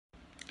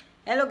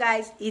Hello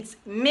guys, it's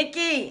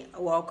Mickey.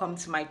 Welcome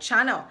to my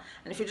channel.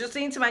 And if you're just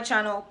into my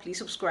channel, please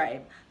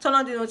subscribe. Turn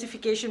on the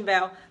notification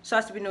bell so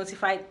as to be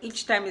notified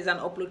each time there's an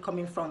upload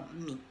coming from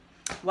me.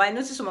 Well, I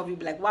notice some of you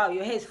be like, wow,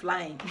 your hair is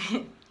flying.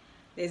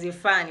 There's a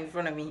fan in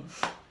front of me.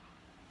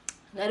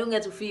 I don't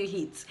get to feel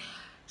heat.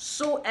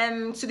 So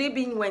today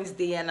being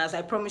Wednesday, and as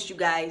I promised you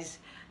guys,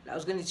 I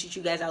was going to teach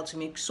you guys how to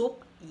make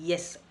soap.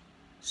 Yes,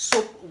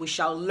 soap we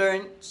shall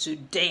learn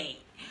today.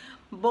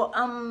 But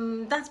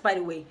that's by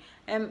the way.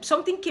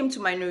 Something came to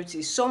my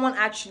notice. Someone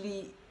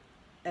actually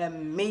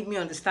made me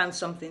understand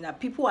something, that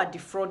people are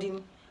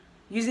defrauding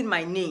using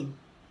my name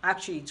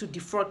actually to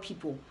defraud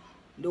people.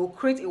 They will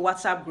create a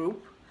WhatsApp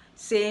group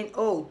saying,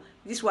 oh,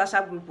 this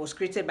WhatsApp group was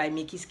created by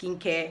Mickey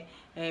Skincare.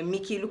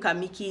 Mickey, look at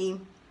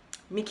Mickey.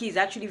 Mickey is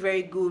actually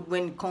very good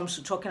when it comes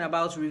to talking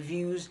about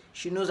reviews.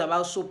 She knows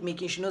about soap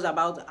making. She knows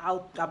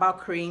about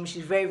cream.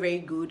 She's very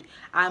good.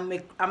 I'm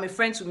a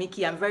friend to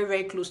Mickey. I'm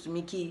very close to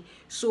Mickey.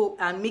 So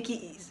and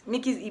Mickey's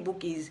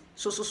ebook is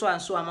so and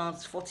so amount,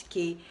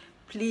 40K.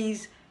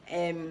 Please,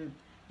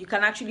 you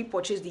can actually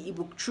purchase the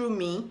ebook through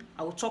me.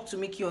 I will talk to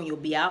Mickey on your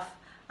behalf,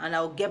 and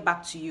I'll get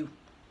back to you.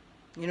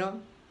 You know,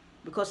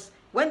 because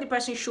when the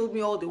person showed me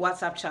all the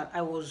WhatsApp chat,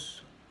 I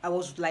was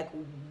like,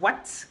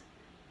 what?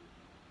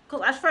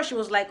 Because at first she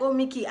was like, oh,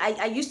 Mickey,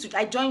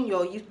 I joined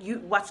your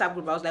WhatsApp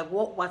group. I was like,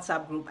 what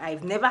WhatsApp group?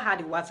 I've never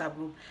had a WhatsApp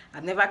group.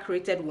 I've never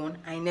created one.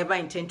 I never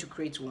intend to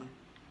create one.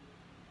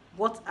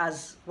 What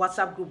has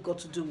WhatsApp group got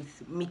to do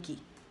with Mickey?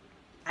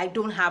 I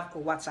don't have a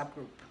WhatsApp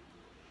group.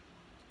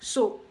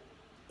 So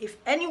if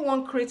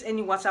anyone creates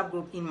any WhatsApp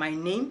group in my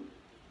name,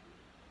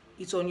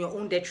 it's on your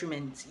own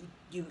detriment.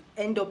 You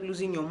end up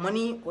losing your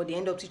money, or they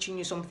end up teaching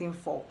you something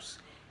false.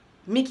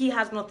 Mickey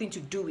has nothing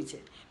to do with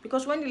it.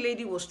 Because when the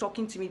lady was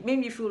talking to me, it made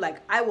me feel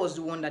like I was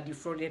the one that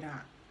defrauded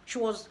her. She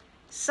was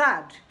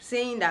sad,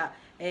 saying that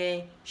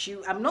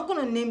I'm not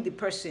going to name the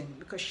person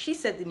because she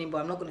said the name, but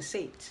I'm not going to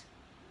say it.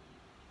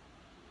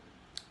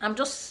 I'm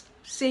just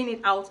saying it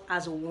out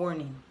as a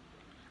warning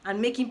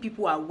and making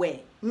people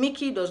aware.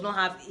 Mickey does not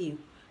have a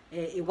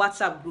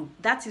WhatsApp group.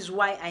 That is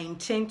why I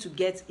intend to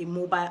get a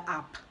mobile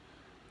app.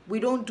 We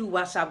don't do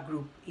WhatsApp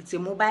group. It's a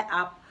mobile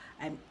app.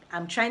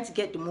 I'm trying to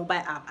get the mobile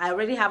app. I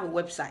already have a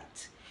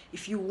website.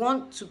 If you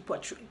want to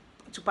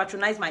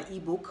patronize my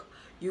ebook,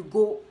 you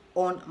go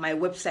on my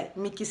website,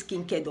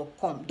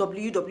 mickeyskincare.com,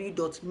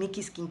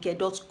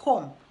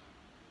 www.mickeyskincare.com.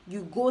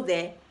 You go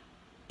there.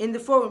 In the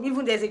forum,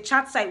 even there's a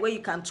chat site where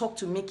you can talk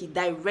to Mickey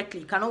directly.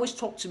 You can always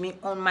talk to me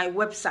on my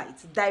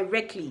website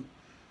directly.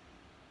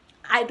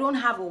 I don't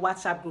have a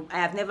WhatsApp group. I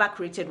have never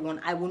created one.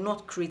 I will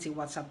not create a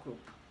WhatsApp group.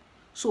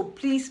 So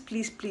please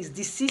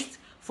desist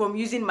from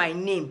using my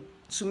name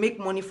to make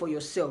money for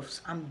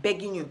yourselves. I'm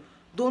begging you.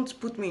 Don't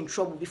put me in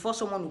trouble before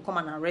someone will come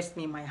and arrest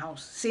me in my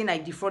house saying I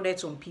defrauded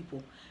some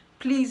people.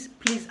 Please.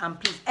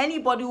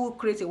 Anybody who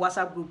creates a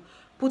WhatsApp group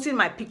putting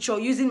my picture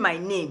using my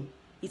name,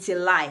 it's a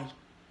lie.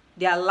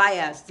 They are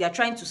liars. They are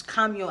trying to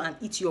scam you and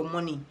eat your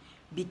money.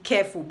 Be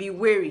careful. Be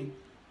wary.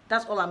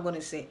 That's all I'm going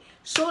to say.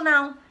 So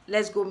now,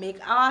 let's go make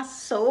our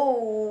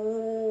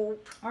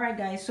soap. Alright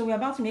guys, so we're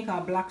about to make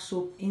our black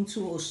soap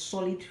into a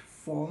solid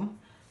form.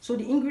 So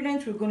the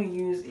ingredients we're going to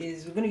use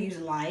is, we're going to use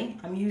lye.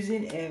 I'm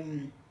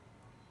using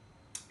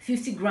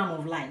 50 gram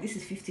of lye. This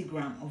is 50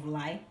 gram of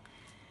lye.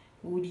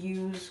 We would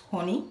use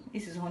honey.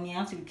 This is honey. I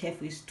have to be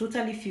careful. It's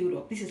totally filled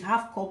up. This is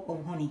half cup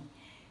of honey.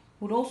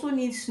 We'd also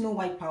need snow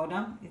white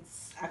powder.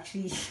 It's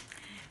actually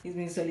it's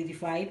been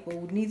solidified, but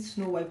we'd need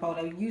snow white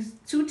powder. We use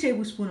 2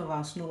 tablespoons of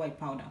our snow white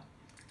powder.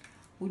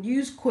 We'd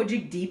use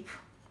kojic deep.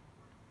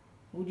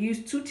 We'd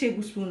use 2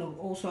 tablespoons of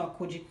also our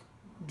kojic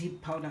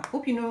deep powder.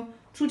 Hope you know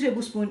 2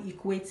 tablespoons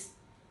equates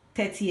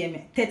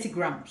 30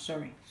 grams.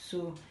 Sorry.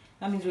 So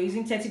that means we're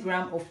using 30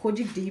 grams of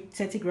kojic deep,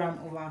 30 grams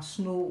of our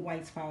snow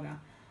white powder.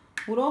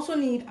 We'd also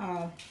need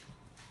our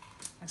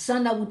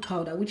sandalwood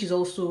powder, which is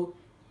also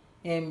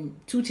 2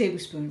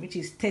 tablespoons, which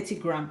is 30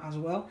 grams as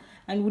well.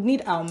 And we'd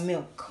need our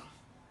milk.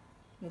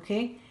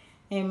 Okay,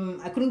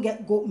 I couldn't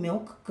get goat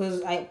milk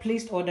because I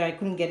placed order. I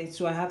couldn't get it,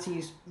 so I had to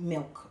use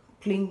milk,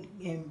 plain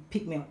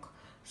pig milk.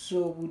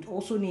 So we'd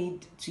also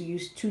need to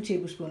use 2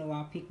 tablespoons of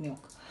our pig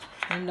milk,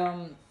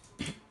 and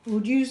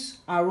we'd use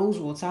our rose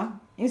water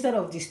instead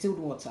of distilled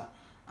water.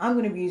 I'm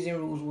going to be using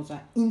rose water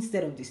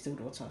instead of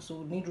distilled water, so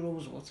we'd need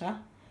rose water.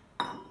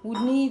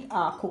 We'd need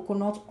our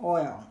coconut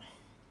oil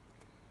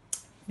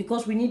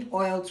because we need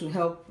oil to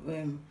help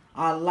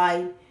our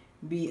lye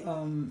be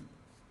in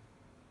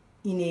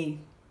a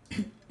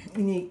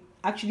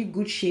actually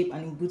good shape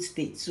and in good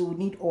state. So we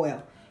need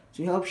oil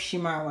to help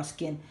shimmer our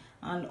skin,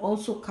 and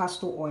also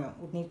castor oil.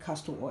 We need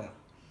castor oil,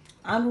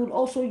 and we'll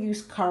also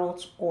use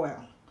carrot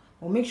oil.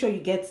 Well, make sure you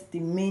get the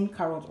main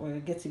carrot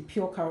oil. Get a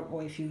pure carrot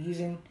oil if you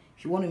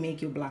want to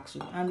make your black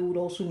soap. And we would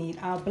also need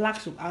our black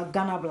soap, our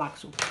Ghana black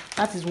soap.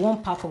 That is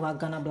 1 pack of our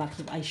Ghana black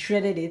soap. I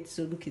shredded it,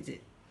 so look at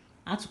it.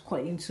 I had to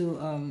cut it into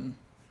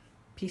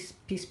piece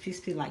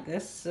like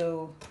this.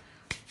 So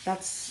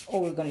that's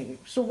all we're going to do.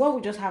 So what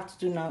we just have to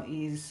do now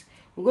is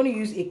we're going to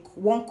use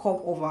 1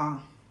 cup of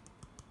our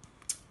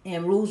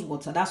rose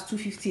water. That's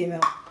 250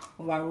 ml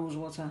of our rose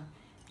water.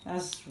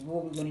 That's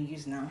what we're going to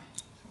use now.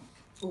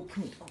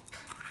 Open it up.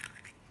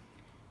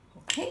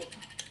 Okay.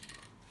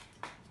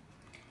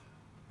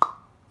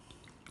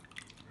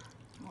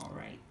 All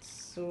right.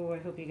 So I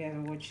hope you guys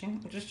are watching.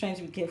 I'm just trying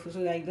to be careful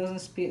so that it doesn't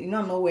spill. You know,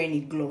 I'm not wearing a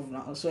glove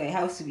now, so I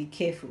have to be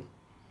careful.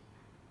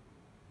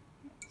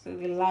 So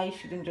the lye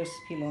shouldn't just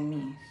spill on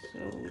me. So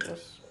we'll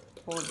just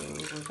pour the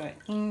rose water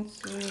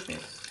into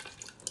this.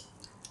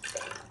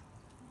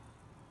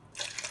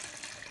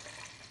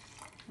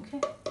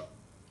 Okay.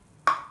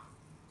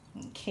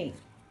 Okay.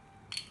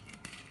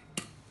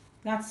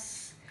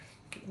 That's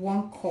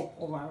 1 cup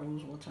of our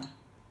rose water.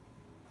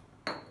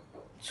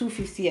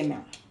 250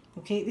 ml.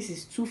 Okay, this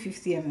is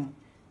 250 ml.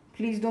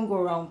 Please don't go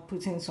around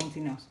putting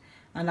something else.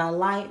 And our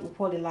lye, we'll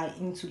pour the lye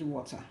into the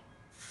water.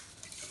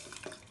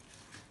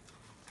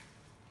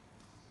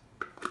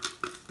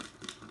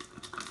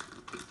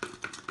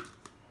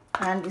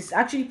 And it's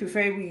actually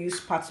preferable you use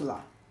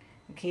spatula.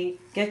 Okay,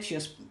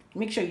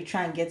 make sure you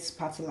try and get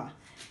spatula.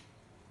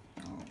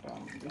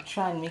 And, we'll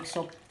try and mix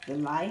up the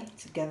lye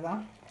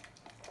together.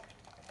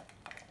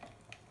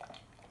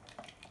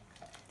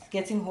 It's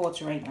getting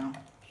hot right now,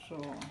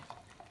 so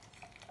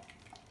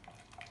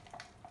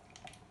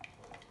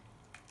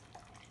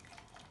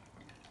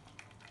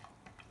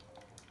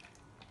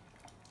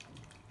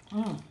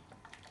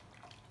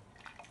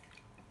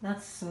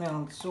that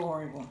smells so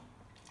horrible.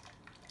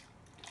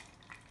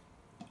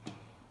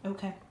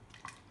 Okay.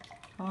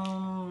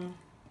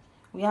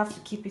 We have to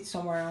keep it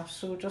somewhere else,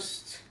 so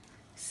just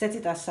set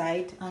it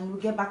aside and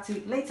we'll get back to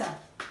it later.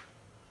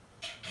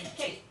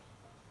 Okay.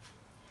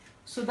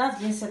 So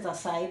that's been set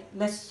aside.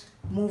 Let's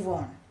move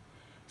on.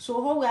 So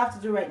all we have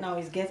to do right now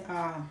is get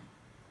our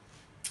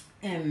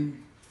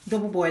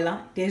double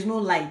boiler. There's no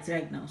light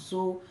right now,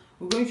 so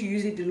we're going to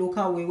use it the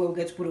local way where we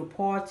get to put a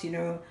pot, you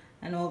know,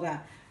 and all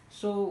that.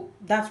 So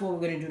that's what we're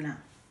going to do now.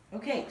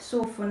 Okay,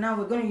 so for now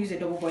we're going to use a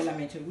double boiler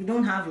method. We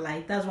don't have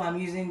light, that's why I'm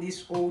using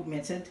this old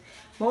method,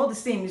 but all the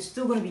same it's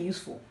still going to be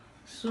useful.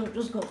 So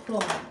just go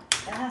plug my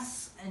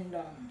gas and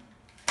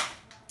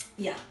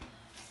yeah.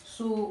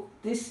 So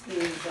this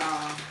is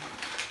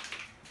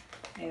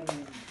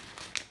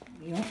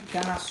you know,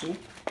 Ghana soup.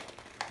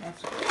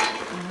 That's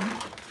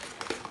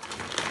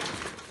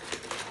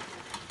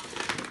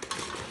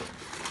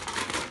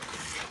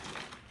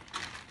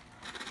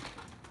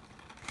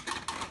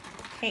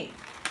okay.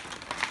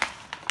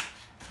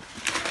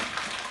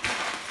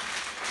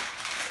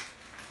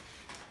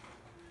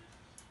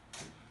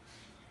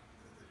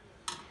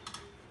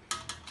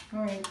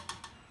 Alright,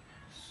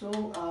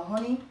 so our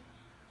honey,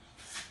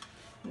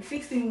 we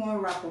fixed in 1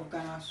 wrap of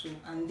Ghana soup,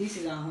 and this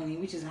is our honey,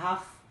 which is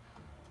half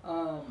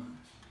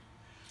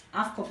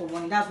cup of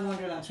honey. That's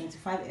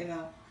 125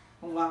 ml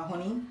of our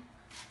honey.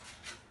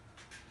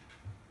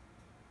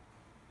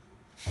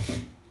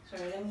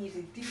 Sorry, let me use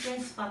a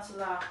different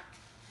spatula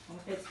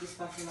compared to the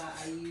spatula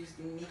I used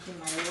in making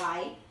my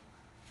lye.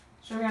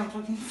 Sorry, I'm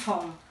talking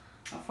from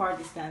a far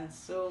distance.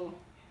 So,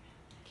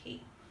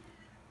 okay.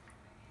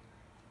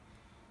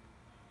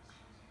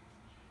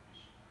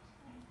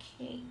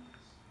 Okay.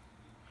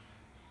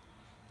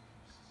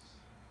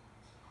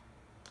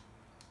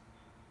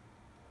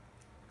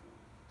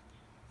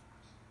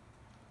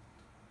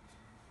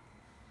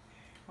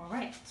 All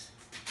right.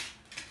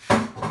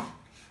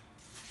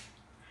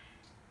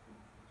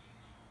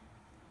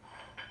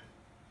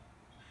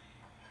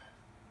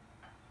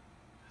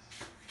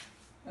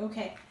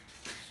 Okay,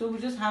 so we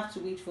just have to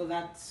wait for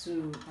that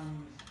to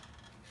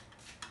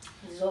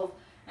dissolve,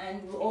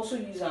 and we'll also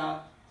use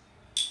our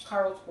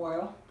carrot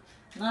oil.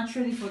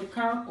 Naturally, for the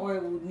carrot oil,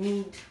 we would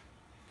need,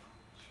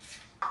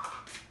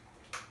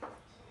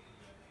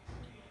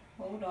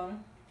 hold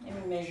on, let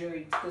me measure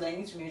it because I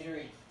need to measure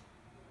it.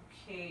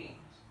 Okay.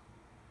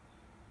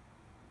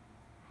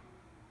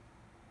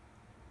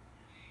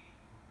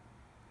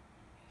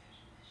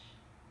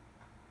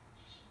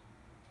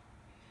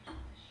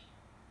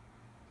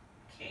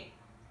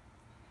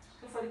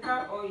 For the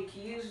carrot oil, you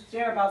can use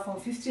about from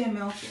 50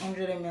 ml to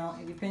 100 ml.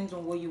 It depends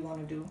on what you want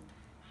to do.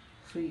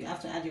 So you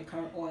have to add your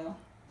carrot oil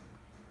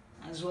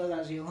as well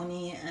as your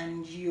honey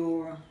and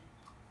your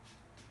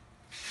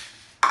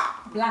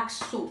black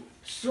soap.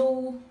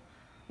 So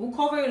we'll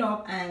cover it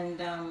up and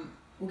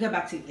we'll get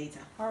back to it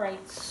later.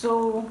 Alright,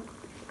 so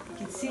you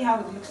can see how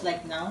it looks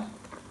like now.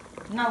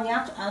 Now we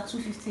have to add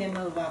 250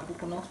 ml of our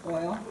coconut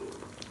oil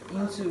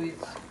into it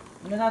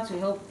in order to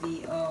help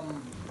the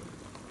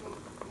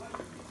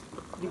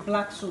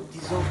black soap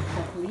dissolve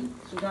properly.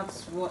 So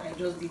that's what I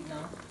just did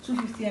now.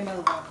 250 ml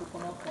of our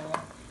coconut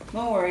oil.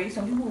 Don't worry,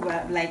 some people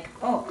were like,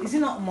 oh, is it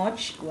not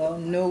much? Well,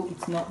 no,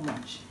 it's not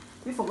much.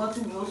 We forgot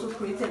we also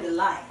created a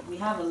lye. We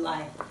have a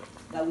lye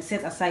that we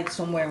set aside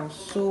somewhere else,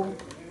 so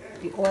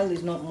the oil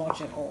is not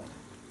much at all.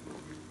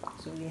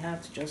 So we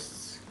have to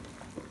just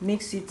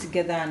mix it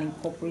together and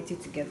incorporate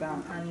it together,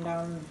 and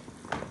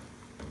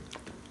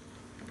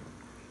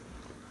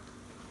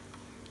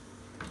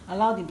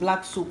allow the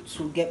black soap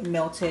to get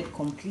melted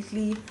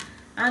completely,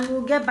 and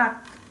we'll get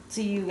back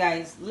to you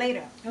guys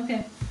later.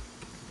 Okay,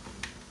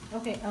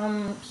 Okay,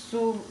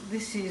 so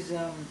this is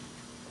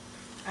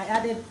I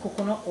added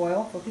coconut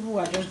oil for people who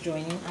are just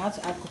joining. I had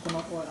to add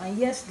coconut oil, and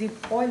yes, the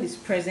oil is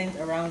present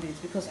around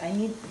it because I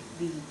need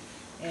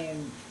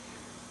um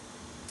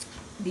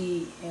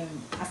the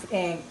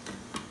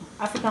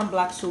African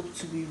black soap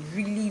to be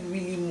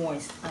really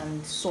moist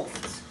and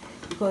soft,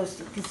 because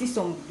you can see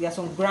there are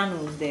some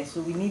granules there,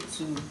 so we need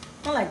to,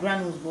 not like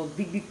granules but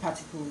big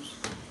particles,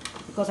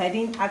 because I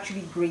didn't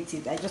actually grate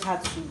it. I just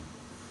had to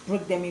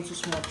break them into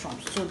small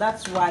chunks. So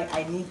that's why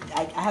I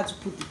had to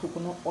put the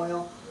coconut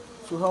oil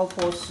to help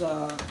us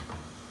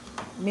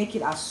make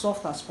it as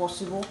soft as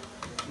possible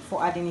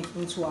before adding it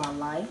into our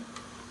lye.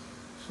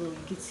 So you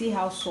can see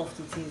how soft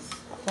it is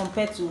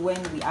compared to when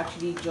we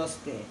actually just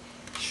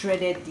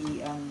shredded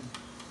the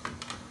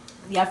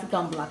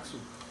African black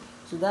soap.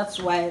 So that's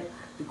why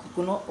the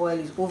coconut oil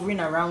is hovering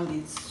around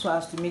it so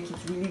as to make it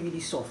really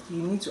soft.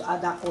 You need to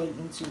add that oil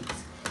into it.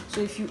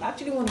 So if you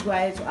actually want to go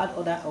ahead to add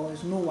other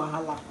oils, no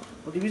wahala.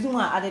 But the reason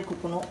why I added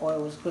coconut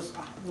oil was because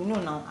we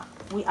know now,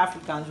 we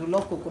Africans, we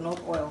love coconut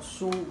oil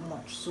so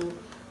much. So,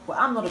 but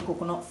I'm not a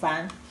coconut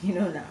fan, you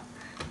know now.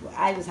 But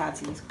I just had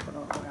to use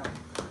coconut oil.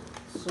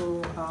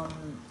 So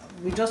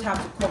we just have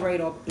to cover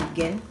it up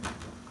again.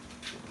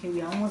 Okay,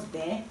 we're almost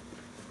there.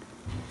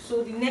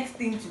 So the next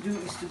thing to do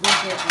is to go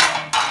get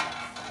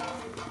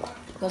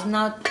because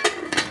now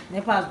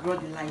NEPA has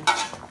brought the light.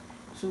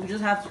 So we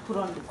just have to put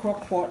on the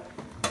crock pot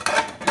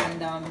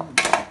and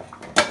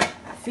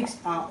fix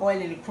our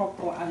oil in the crock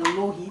pot at a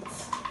low heat.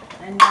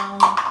 And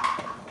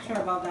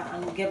sorry about that,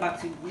 and we'll get back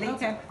to you later.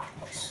 Okay.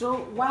 So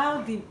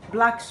while the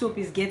black soap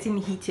is getting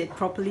heated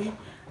properly,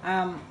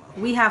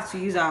 we have to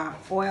use our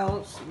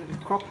oils with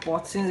the crock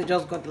pot since it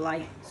just got the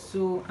light.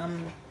 So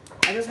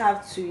I just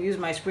have to use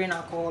my spraying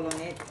alcohol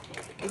on it.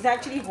 It's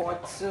actually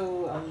hot,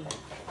 so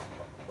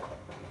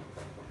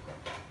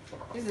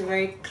this is a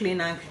very clean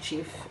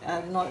handkerchief.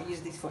 I've not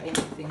used this for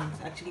anything.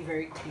 It's actually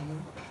very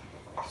clean.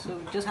 So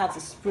we just have to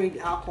spray the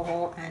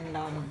alcohol and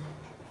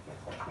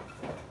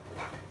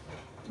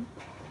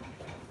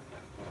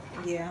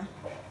yeah,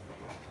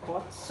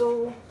 hot.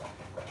 So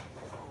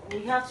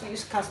we have to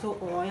use castor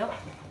oil.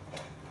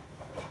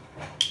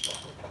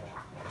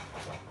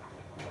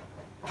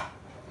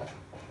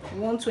 We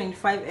want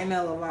 25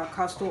 ml of our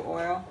castor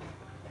oil.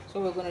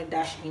 So we're going to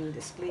dash in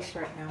this place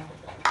right now.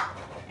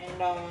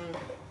 And I'm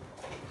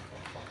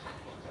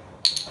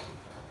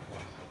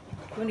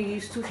going to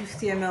use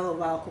 250 ml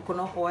of our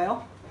coconut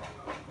oil.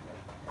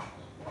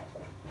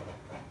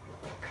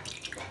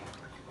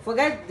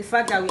 Forget the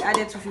fact that we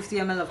added 250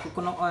 ml of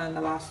coconut oil in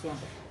the last one.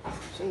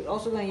 So we're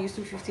also going to use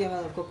 250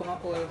 ml of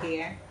coconut oil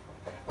here.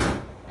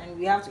 And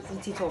we have to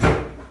heat it up.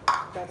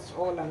 That's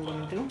all I'm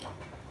going to do.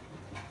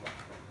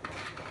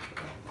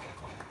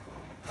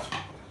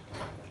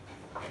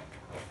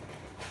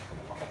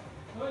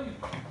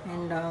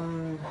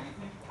 And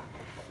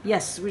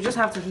yes, we just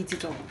have to heat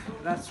it up.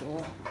 That's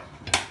all.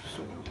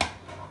 So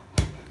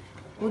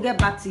we'll get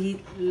back to it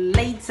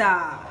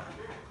later.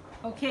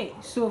 Okay,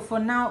 so for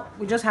now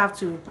we just have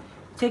to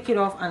take it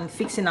off and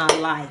fix in our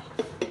lye.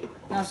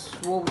 That's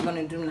what we're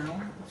gonna do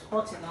now. It's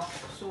hot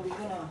enough, so we're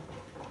gonna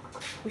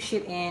push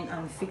it in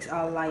and fix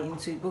our lye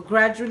into it, but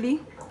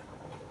gradually.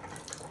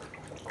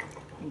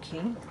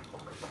 Okay.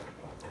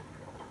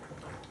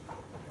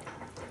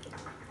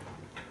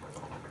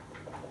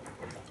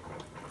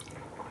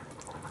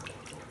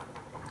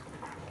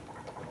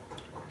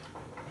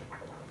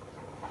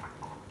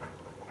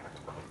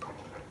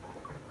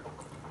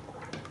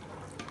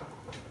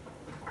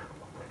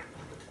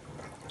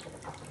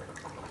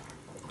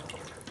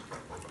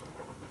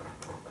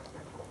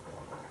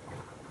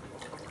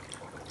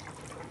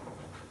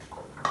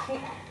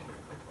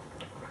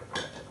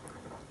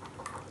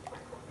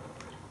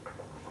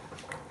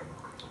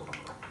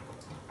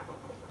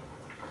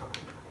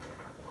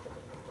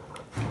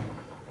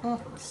 Oh,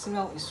 the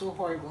smell is so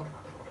horrible.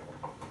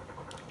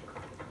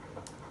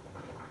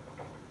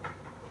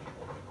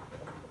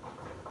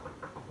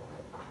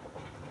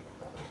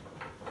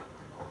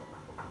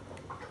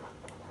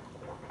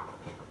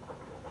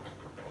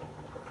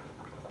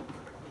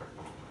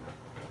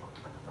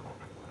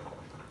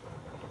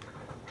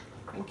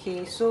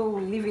 Okay, so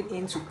we leave it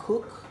in to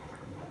cook.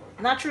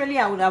 Naturally,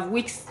 I would have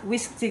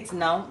whisked it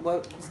now,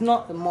 but it's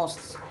not a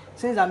must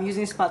since I'm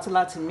using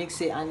spatula to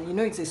mix it, and you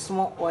know it's a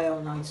small oil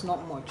now, it's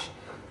not much,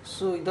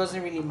 so it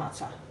doesn't really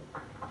matter.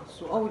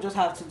 So all we just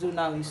have to do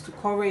now is to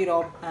cover it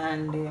up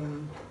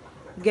and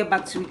get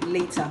back to it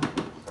later.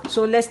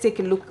 So let's take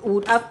a look. We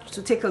would have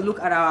to take a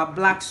look at our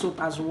black soap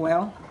as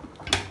well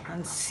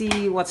and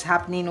see what's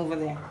happening over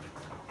there.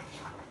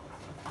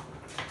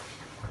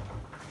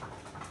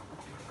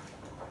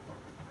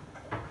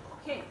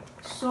 Okay,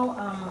 so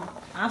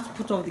I have to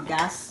put off the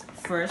gas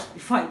first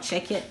before I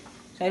check it,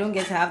 so I don't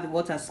get to have the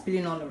water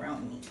spilling all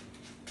around me.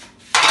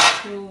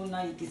 So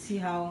now you can see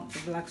how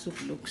the black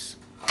soap looks.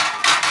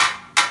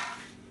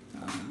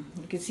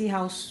 You can see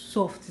how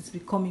soft it's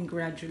becoming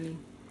gradually.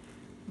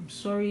 I'm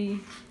sorry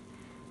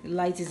the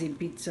light is a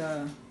bit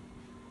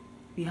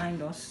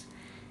behind us.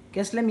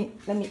 Guess let me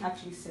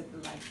actually set the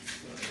light.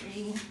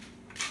 Sorry.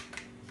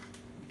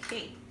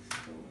 Okay,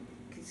 so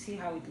you can see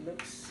how it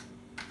looks.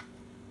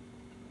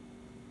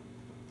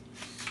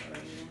 Sorry.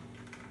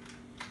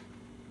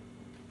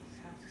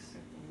 Have to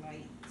set the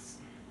lights.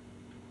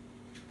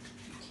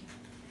 Okay.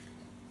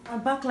 Our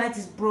backlight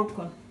is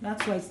broken.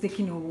 That's why it's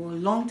taking a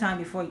long time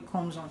before it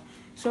comes on.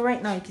 So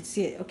right now you can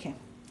see it. Okay.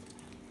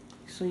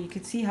 So you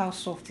can see how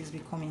soft it's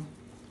becoming.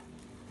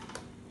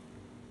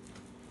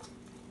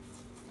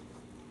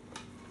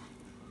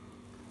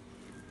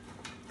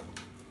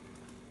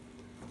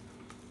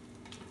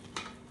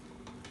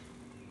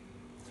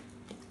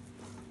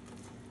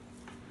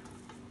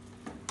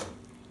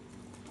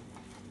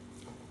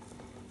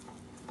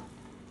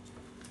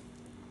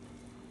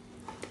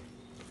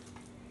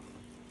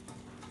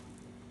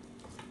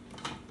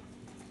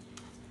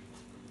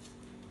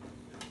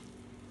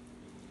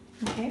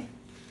 Okay,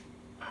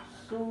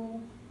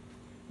 so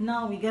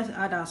now we just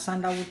add our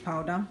sandalwood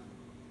powder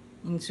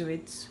into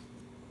it.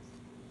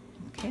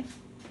 Okay,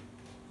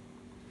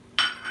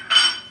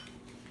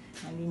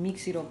 and we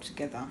mix it up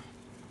together.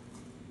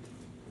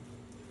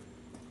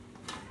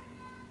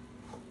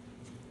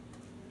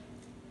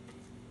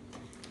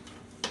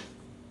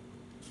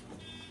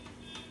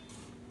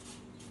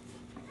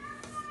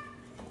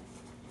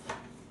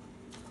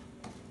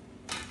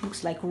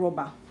 Looks like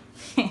rubber.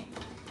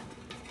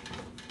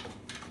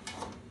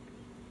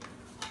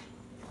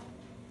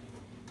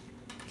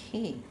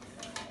 Okay.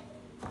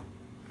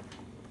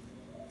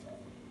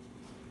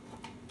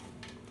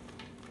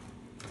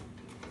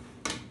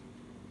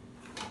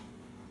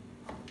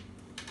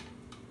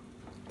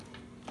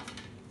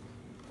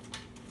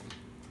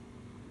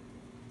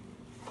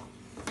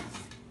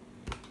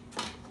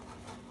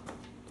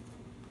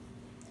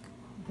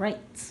 Right.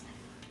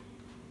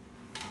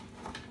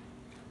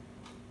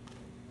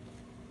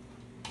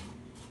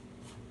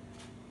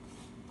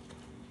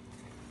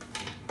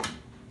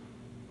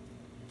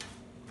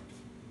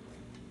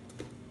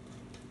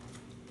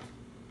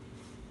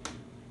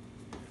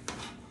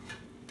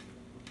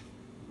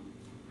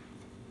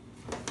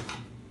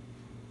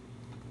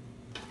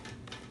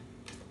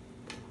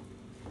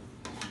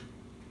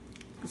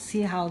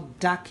 See how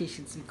darkish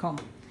it's become,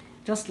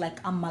 just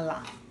like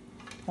amala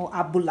or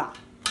abula.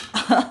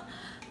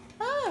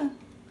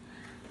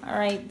 All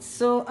right,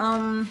 so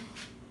all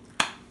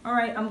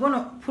right, I'm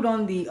gonna put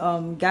on the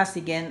gas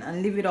again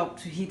and leave it up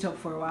to heat up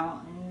for a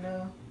while,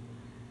 and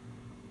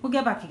we'll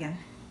get back again.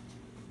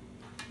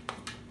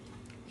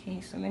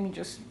 Okay, so let me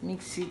just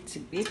mix it a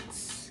bit.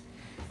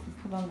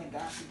 Put on the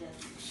gas again,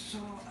 so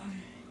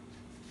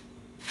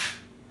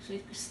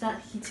it can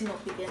start heating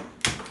up again.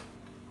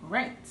 All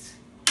right.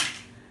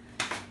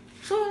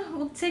 So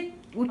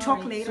we'll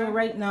talk later. So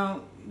right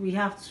now we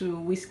have to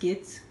whisk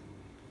it.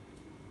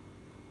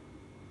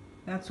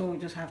 That's all we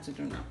just have to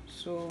do now.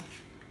 So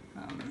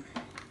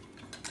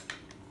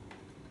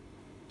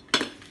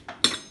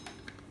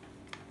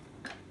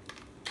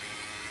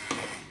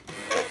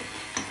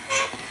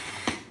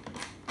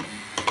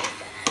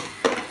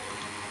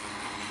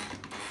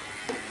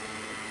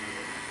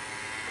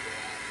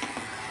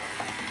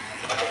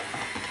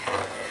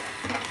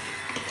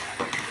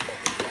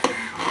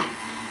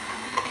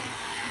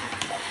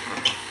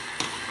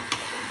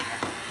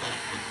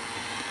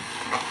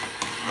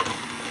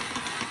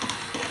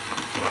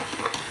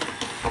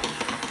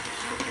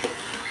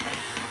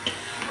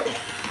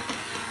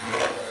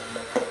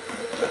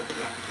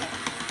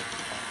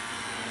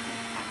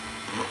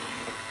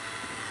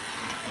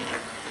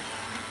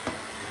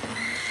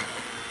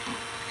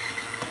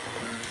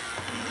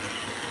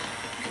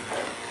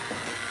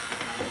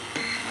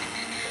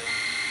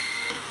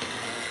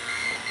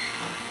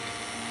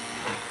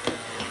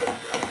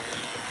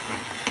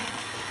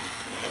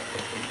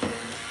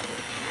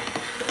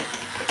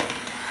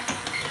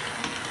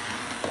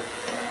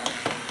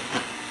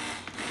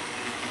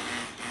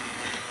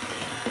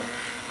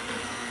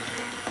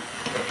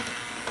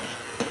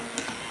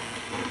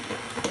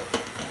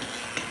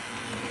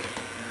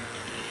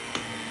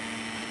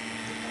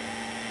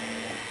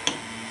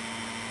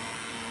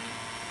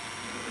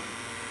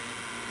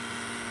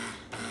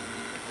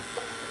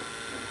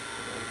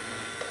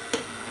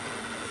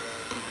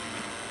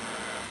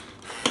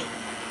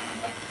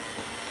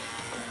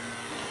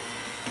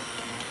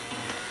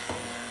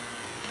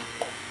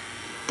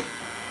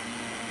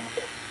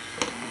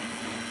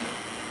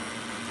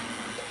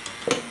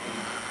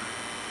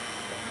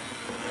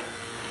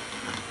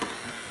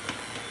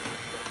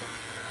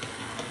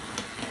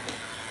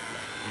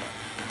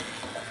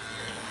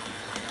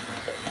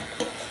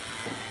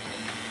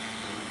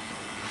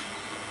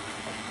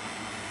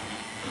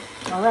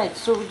all right,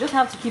 so we just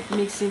have to keep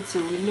mixing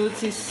till we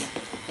notice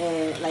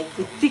like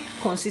a thick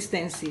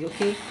consistency.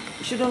 Okay,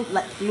 it shouldn't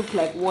look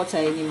like water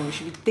anymore. It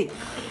should be thick.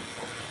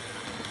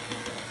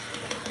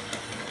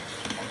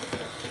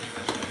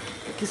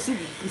 You can see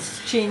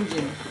it's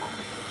changing.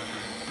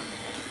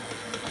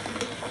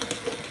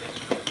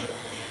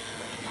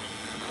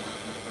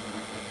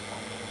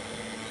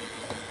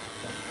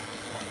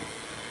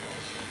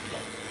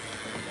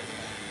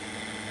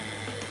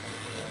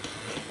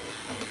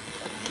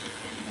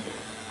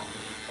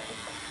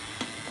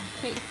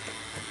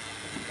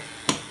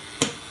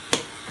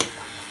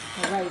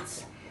 All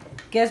right.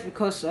 Guess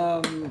because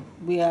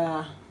we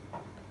are,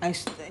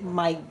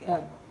 my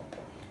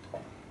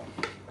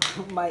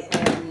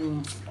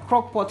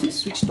crock pot is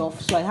switched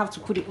off, so I have to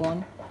put it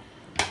on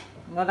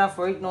in order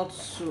for it not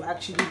to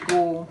actually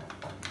go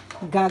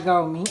gaga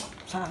on me.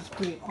 So I have to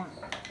put it on.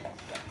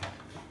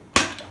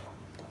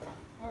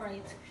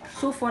 Alright,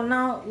 so for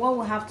now, what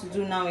we'll have to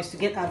do now is to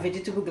get our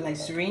vegetable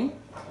glycerine.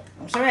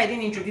 I'm sorry I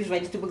didn't introduce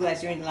vegetable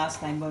glycerine last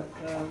time, but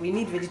we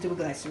need vegetable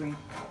glycerine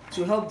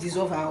to help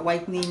dissolve our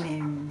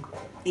whitening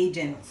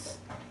agents.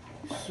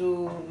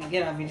 So we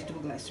get our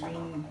vegetable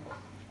glycerine.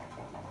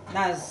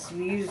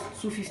 We use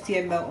 250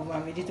 ml of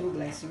our vegetable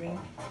glycerine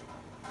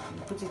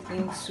and put it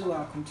into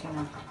our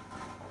container.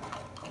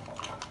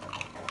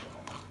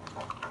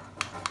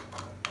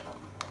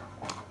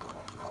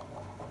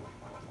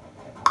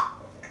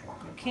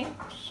 Okay,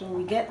 so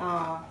we get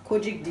our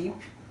kojic dip.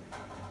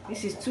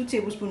 This is 2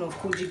 tablespoons of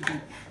kojic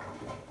dip.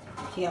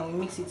 Okay, and we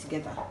mix it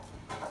together.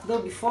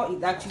 Though before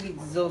it actually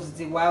dissolves, it's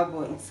a while,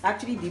 but it's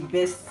actually the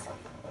best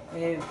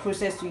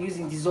process to use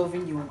in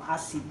dissolving your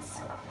acids.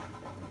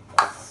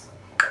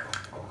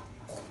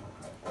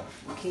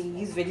 Okay,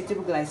 use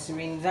vegetable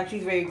glycerine. It's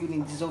actually very good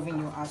in dissolving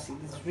your acid.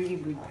 It's really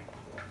good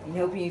in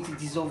helping you to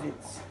dissolve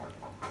it,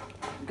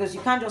 because you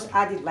can't just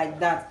add it like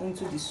that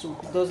into the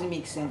soap. It doesn't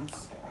make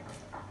sense.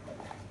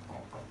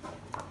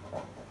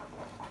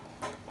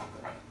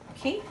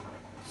 Okay,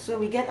 so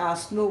we get our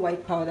snow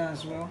white powder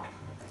as well,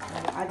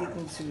 and we'll add it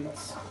into it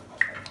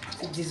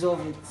to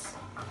dissolve it.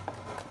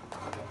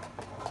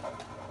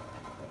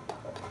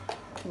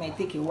 It might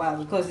take a while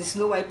because the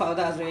snow white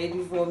powder has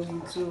already formed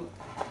into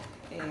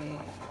a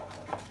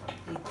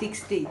thick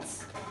state.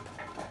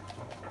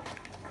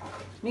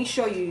 Make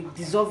sure you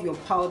dissolve your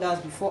powders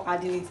before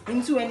adding it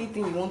into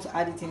anything you want to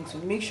add it into.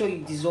 Make sure you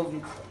dissolve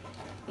it.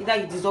 Either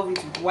you dissolve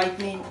it with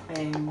whitening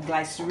and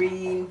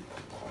glycerine,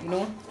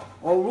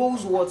 or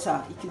rose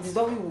water. You can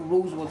dissolve it with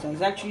rose water.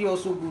 It's actually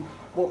also good,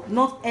 but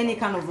not any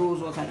kind of rose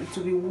water. It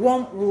will be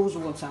warm rose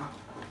water.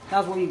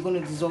 That's what you're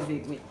going to dissolve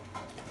it with.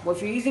 But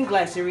if you're using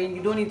glycerine,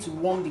 you don't need to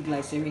warm the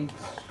glycerine.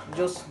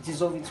 Just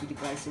dissolve it with the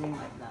glycerine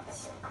like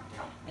that.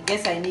 I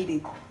guess I need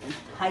a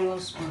iron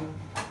spoon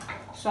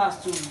so as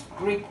to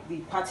break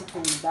the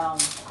particles down.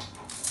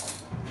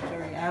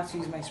 Sorry, I have to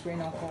use my spraying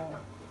alcohol.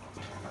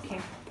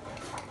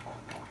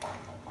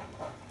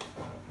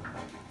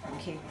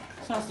 Okay,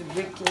 so as to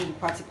break in the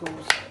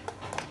particles.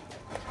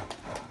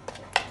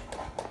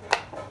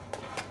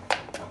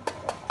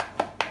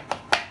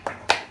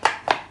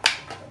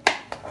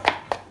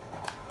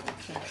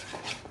 Okay,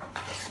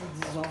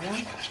 dissolve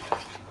them.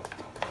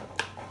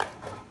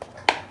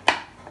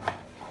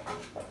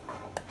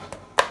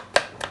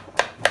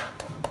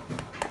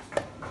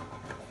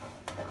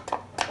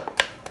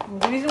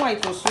 The reason why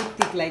it was so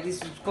thick like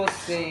this is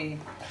because the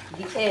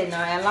air,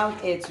 now I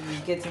allowed air to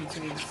get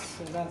into it,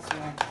 so that's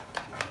why.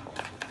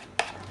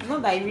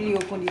 Not that I really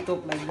opened it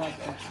up like that.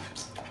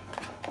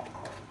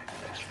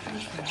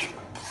 Okay.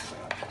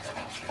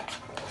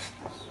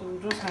 So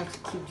we just have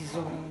to keep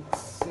dissolving it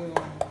so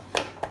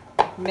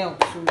melt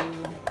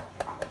completely.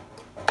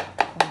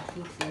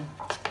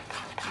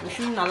 We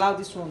shouldn't allow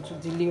this one to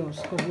delay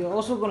us because we're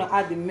also going to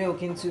add the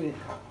milk into it.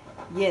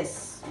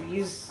 Yes, we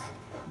use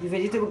the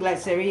vegetable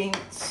glycerine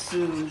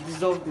to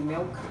dissolve the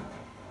milk.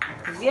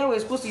 Yeah, we're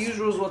supposed to use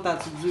rose water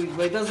to do it,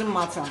 but it doesn't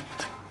matter.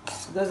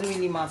 It doesn't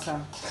really matter.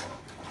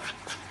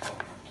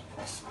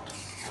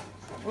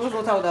 Rose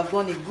water would have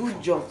done a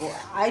good job, but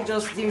I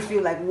just didn't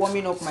feel like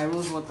warming up my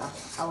rose water.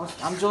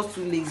 I'm just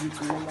too lazy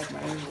to warm up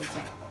my rose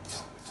water.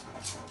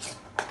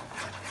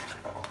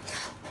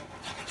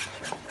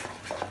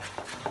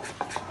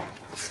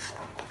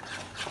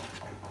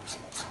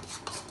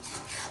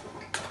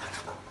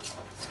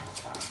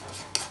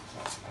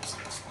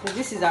 So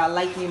this is our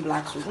lightning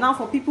black soap. Now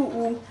for people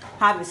who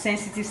have a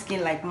sensitive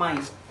skin like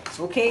mine,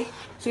 okay,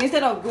 so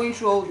instead of going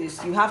through all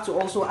this, you have to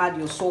also add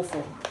your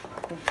sulfur.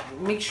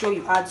 Make sure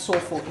you add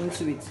sulfur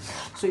into it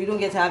so you don't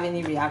get to have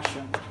any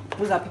reaction.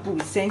 Those are people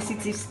with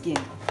sensitive skin.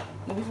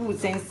 People with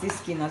sensitive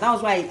skin, and that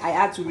was why I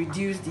had to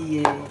reduce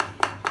the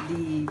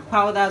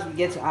powders we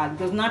get to add,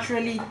 because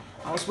naturally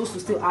I was supposed to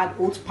still add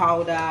oat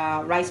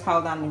powder, rice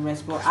powder, and the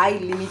rest, but I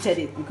limited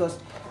it because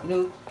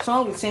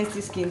someone with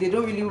sensitive skin, they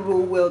don't really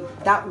roll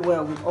that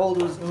well with all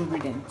those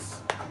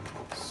ingredients.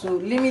 So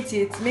limit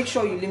it. Make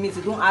sure you limit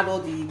it. Don't add all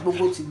the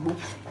bogo tigbo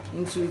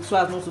into it so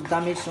as not to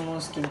damage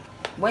someone's skin.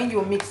 When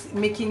you're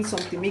making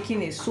something,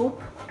 making a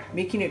soap,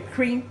 making a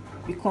cream,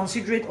 be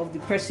considerate of the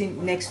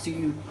person next to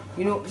you.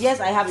 Yes,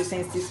 I have a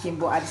sensitive skin,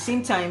 but at the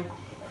same time,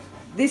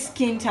 this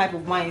skin type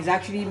of mine is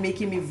actually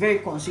making me very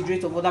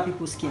considerate of other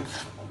people's skin,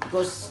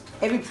 because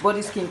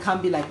everybody's skin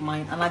can't be like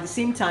mine, and at the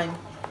same time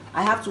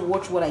I have to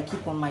watch what I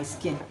keep on my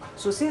skin.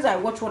 So since I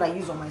watch what I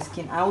use on my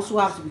skin, I also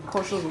have to be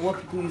cautious of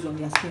what people use on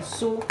their skin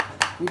so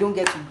we don't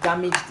get to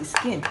damage the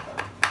skin.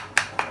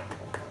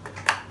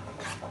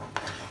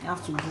 I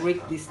have to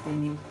break this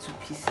thing into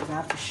pieces. I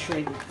have to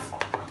shred it.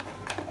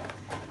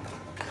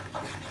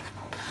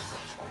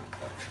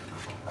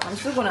 I'm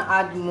still gonna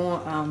add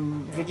more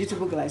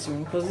vegetable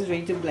glycerine because this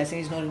vegetable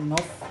glycerine is not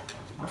enough.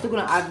 I'm still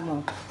gonna add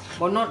more,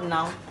 but not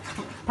now.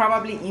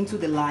 Probably into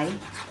the lye.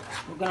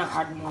 We're gonna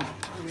add more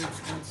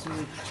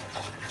into it.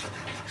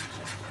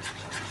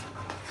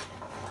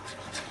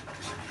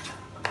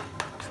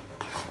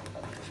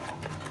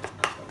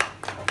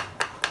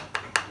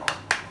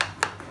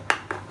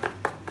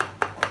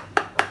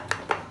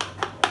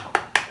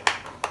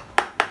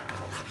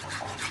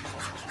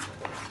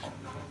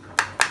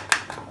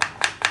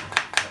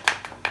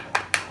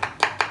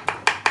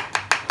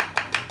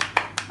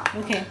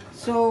 Okay,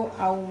 so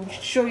I'll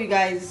show you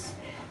guys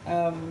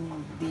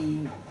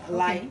the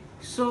lye. Okay.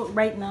 So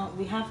right now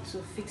we have to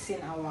fix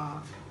in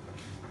our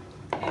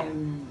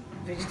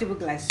vegetable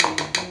glycerine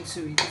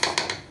into it.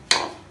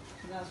 So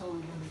that's what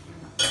we're going to do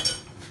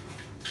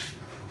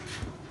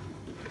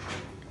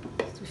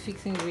now. So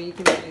fixing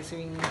vegetable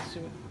glycerine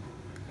into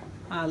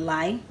our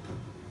lye.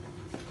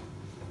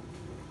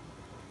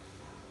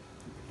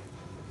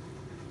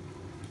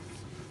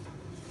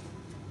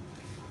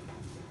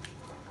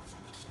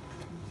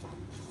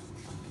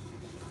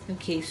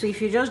 Okay, so if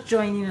you're just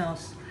joining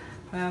us,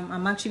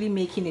 I'm actually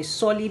making a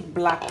solid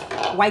black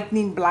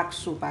whitening black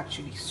soap.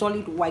 Actually,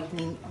 solid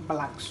whitening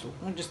black soap,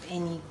 not just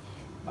any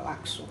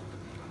black soap.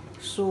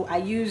 So I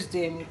used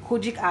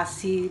kojic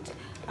acid,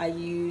 I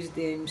used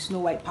snow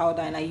white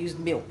powder, and I used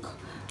milk.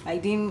 I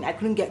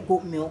couldn't get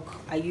goat milk.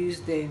 I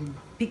used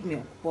pig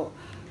milk, but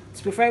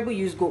it's preferable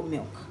use goat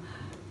milk.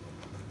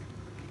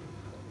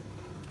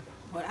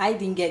 But I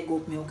didn't get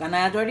goat milk, and I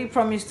had already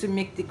promised to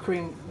make the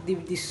cream,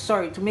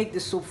 to make the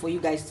soap for you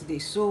guys today.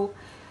 So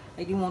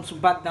I didn't want to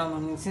back down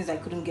on it since I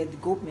couldn't get the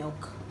goat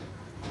milk.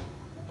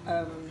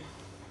 I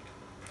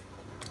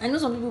know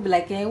some people will be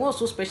like, hey, what's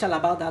so special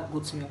about that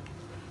goat milk?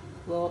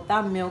 Well,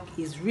 that milk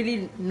is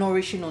really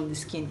nourishing on the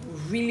skin,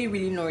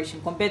 really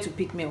nourishing compared to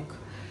pig milk.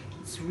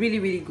 It's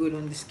really good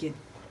on the skin.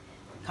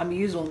 Can be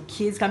used on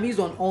kids, can be used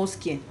on all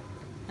skin,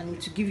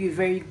 and to give you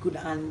very good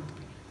and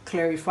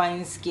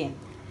clarifying skin.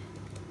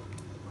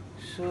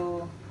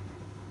 So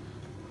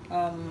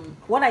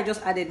what I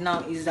just added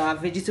now is our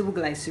vegetable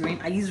glycerine.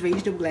 I use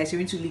vegetable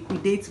glycerine to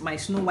liquidate my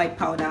snow white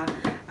powder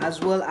as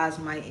well as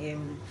my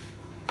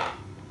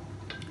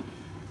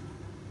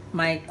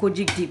my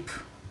kojic dip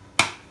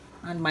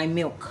and my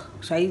milk.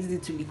 So I used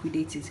it to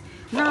liquidate it.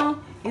 Now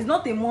it's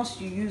not a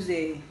must you use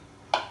a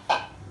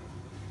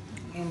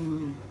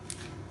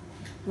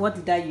what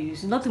did I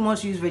use? It's not a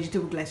must you use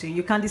vegetable glycerine.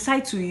 You can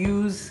decide to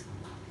use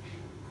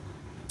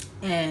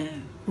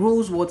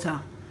rose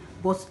water.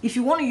 But if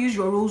you want to use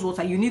your rose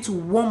water, you need to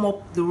warm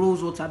up the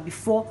rose water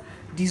before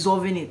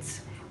dissolving it.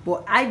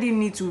 But I didn't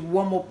need to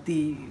warm up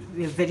the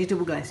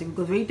vegetable glycerine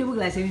because vegetable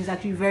glycerine is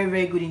actually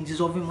very good in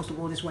dissolving most of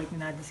all these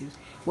whitening additives.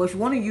 But if you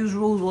want to use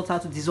rose water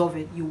to dissolve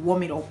it, you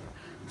warm it up.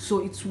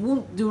 So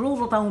the rose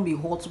water won't be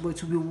hot, but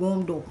it will be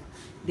warmed up.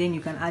 Then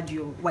you can add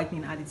your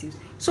whitening additives.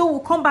 So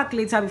we'll come back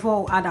later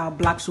before we'll add our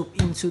black soap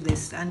into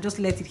this and just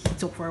let it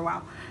heat up for a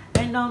while.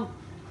 And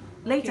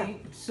later,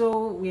 okay,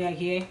 so we are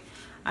here.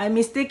 I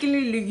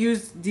mistakenly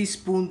used this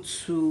spoon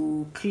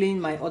to clean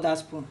my other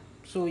spoon,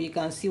 so you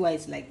can see why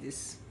it's like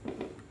this.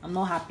 I'm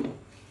not happy.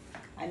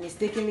 I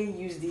mistakenly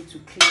used it to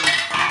clean,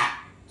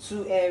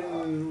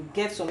 to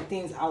get some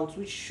things out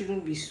which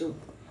shouldn't be so.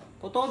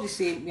 But all the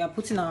same, we are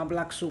putting our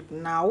black soap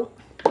now.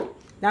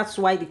 That's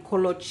why the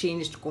color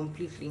changed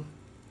completely.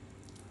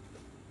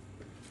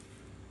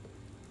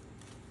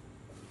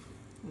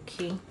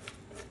 Okay,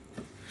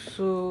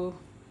 so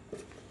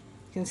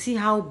you can see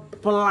how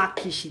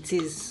blackish it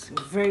is,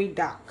 very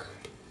dark,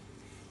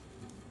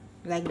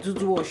 like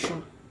dudu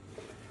washing.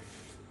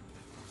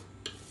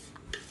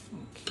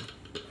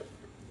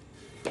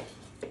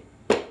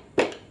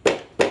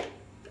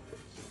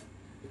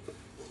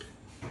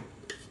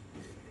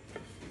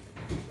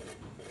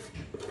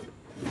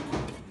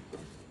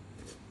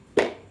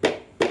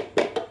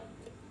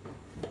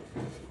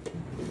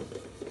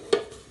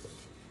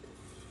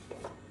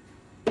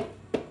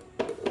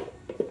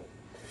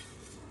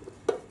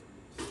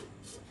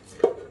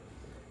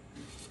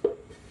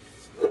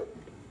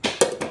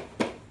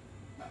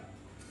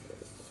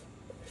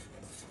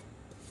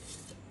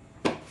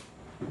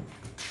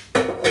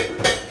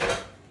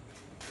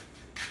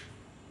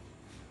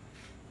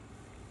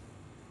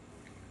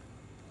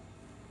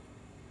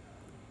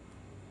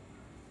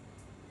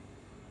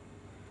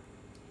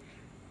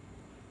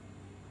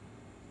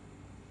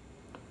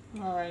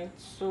 Alright,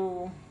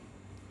 so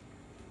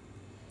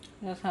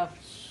just have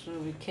to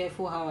be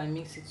careful how I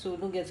mix it so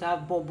don't get to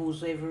have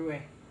bubbles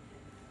everywhere.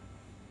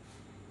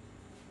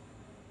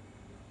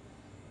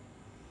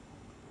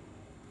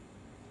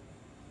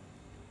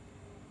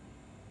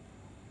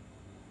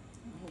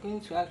 I'm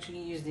going to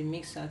actually use the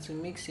mixer to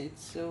mix it,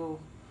 so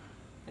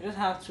I just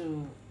have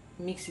to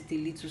mix it a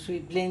little so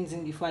it blends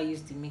in before I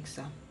use the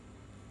mixer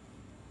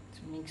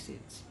to mix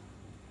it.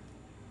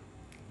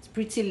 It's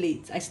pretty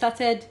late. I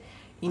started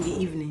in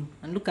the evening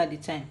and look at the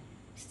time,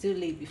 it's still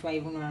late before I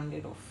even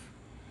rounded off.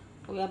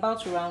 But we're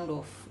about to round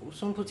off. We'll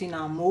soon put in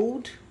our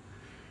mold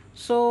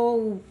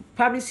So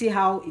probably see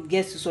how it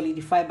gets to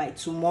solidify by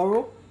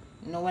tomorrow.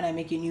 You know, when I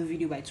make a new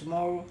video by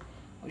tomorrow,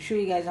 I'll show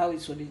you guys how it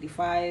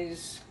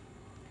solidifies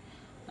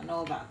and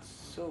all that.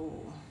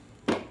 So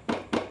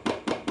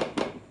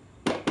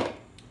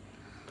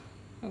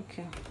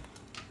okay.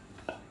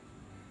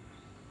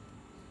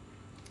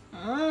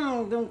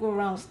 Don't go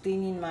around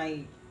staining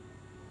my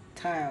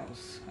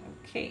tiles.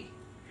 Okay.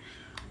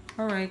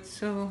 All right,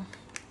 so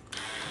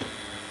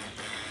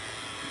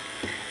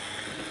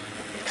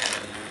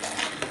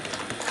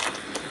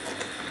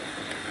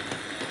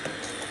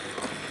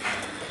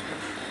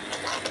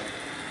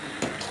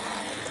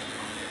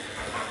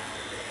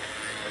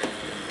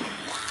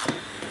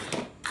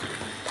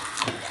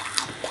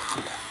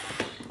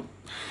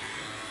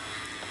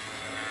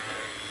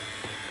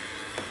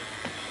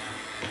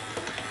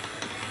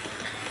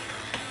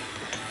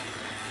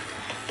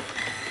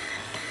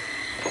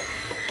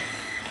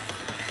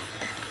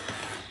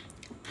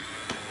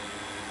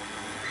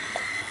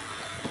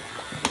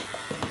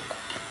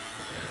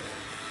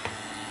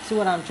see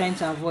what I'm trying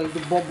to avoid,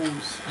 the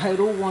bubbles. I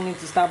don't want it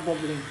to start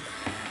bubbling.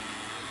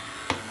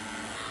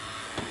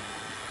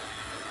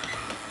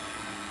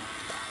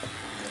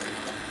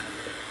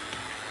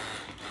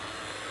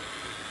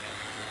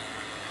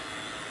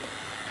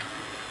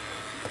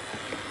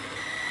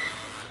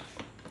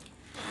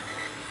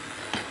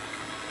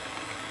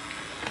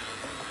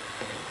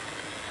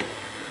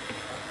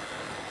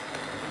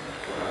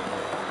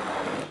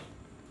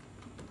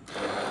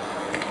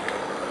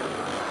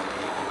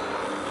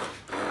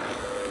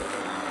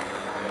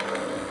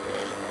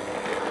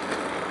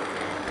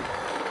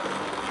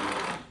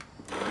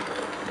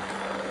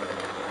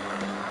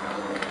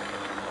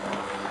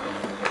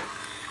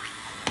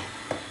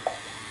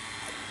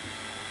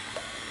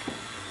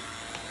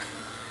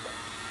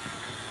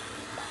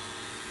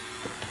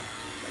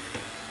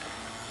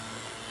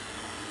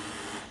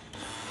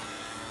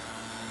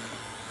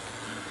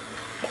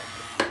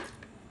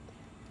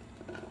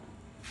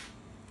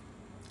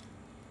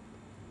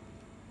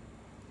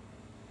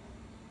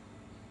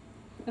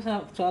 Just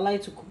have to allow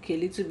it to cook a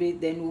little bit,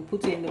 then we'll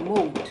put it in the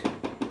mold.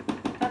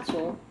 That's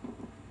all.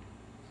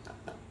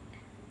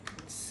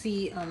 Let's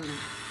see,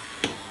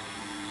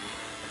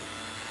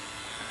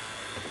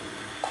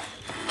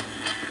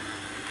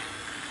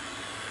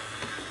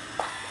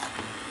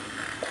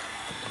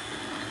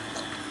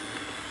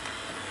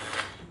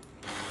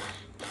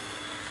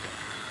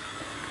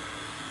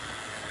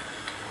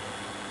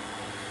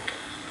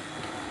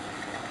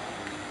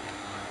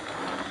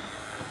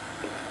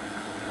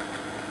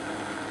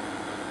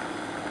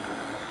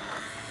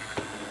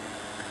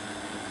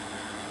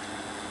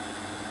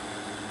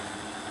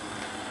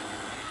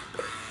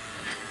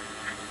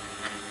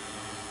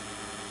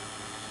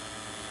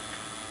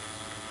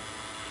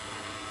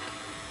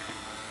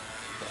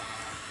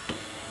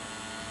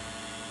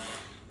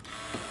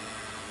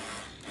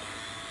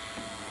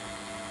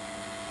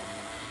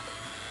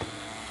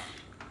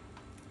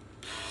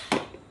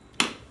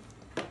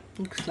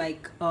 looks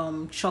like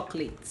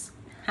chocolate.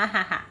 Ha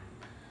ha ha.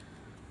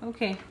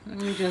 Okay, let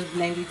me just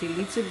blend it a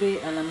little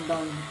bit and I'm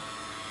done.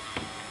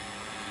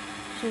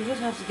 So we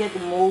just have to get the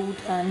mold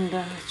and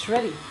it's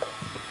ready.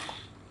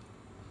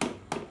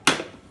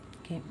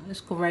 Okay, let's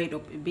cover it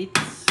up a bit.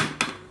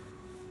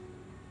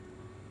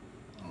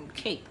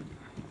 Okay,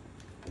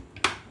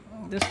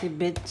 just a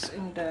bit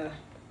and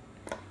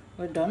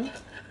we're done.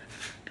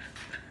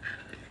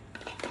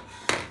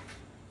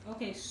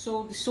 Okay,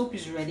 so the soap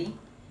is ready,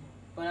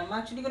 but I'm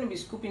actually going to be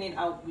scooping it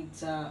out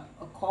with a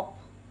cup,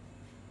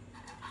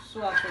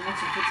 so I can need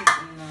to put it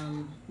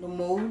in the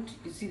mold.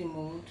 You see the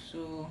mold,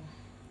 so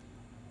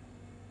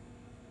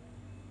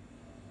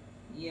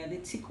yeah, the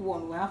thick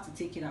one, we'll have to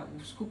take it out.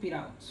 We'll scoop it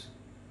out.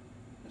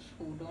 Just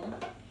hold on.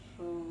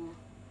 So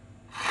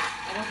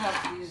I don't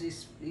have to use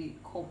this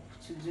cup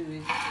to do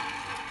it.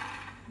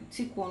 The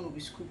thick one will be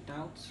scooped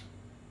out.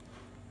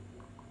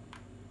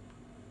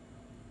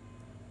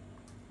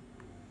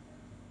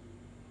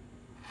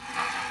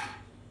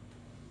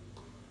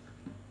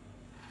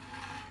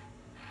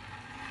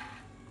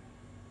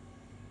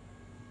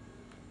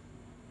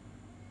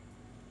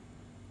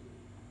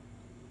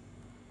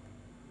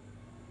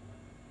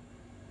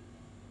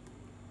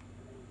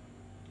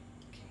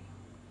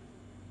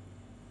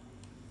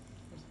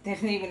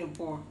 Definitely gonna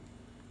pour.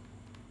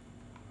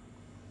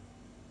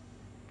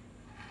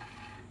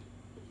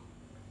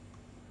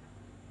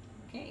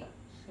 Okay,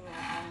 so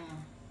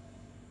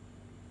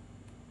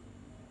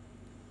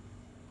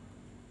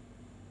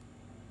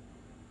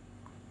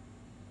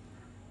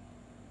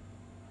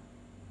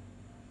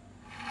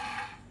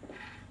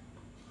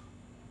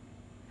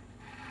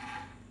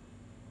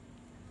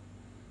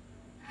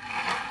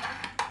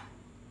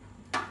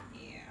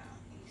yeah,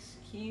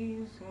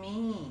 excuse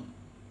me.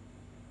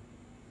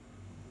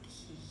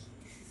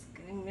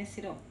 Mess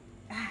it up.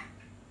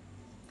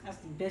 That's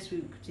the best way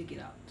we could take it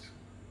out.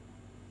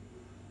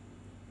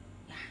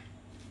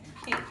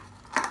 Okay,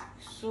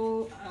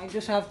 so I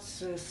just have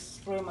to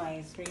spray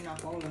my spraying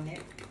alcohol on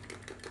it.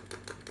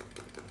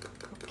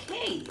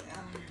 Okay,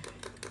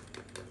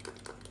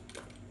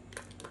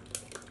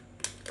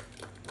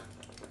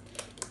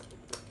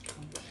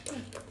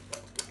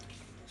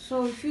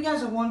 So if you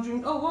guys are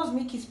wondering, oh, what's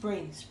Mickey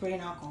spraying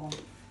alcohol?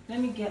 Let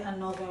me get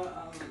another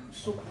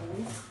soap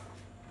mold.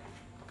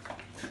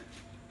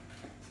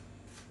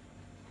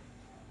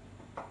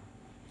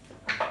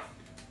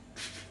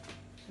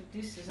 So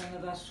this is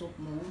another soap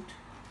mold.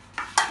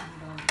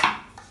 And,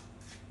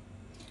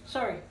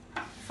 sorry,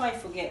 if I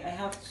forget, I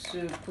have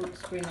to put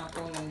spraying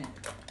alcohol in it.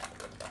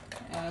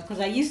 Because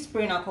I used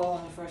spraying alcohol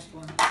on the first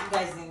one. You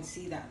guys didn't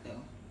see that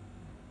though.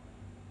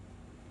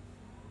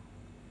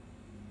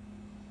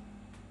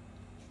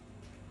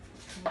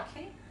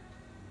 Okay.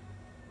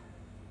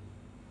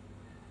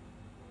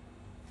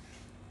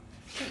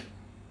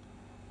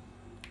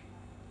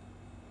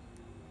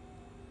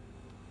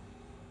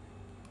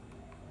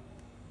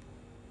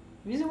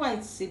 The reason why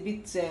it's a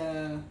bit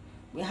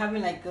we're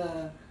having like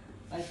a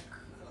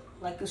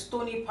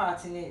stony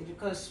part in it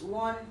because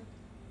one,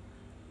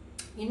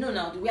 you know,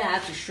 now the way I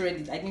had to shred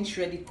it, I didn't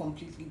shred it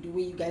completely the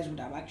way you guys would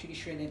have actually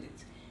shredded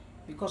it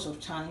because of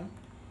time.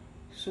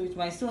 So it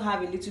might still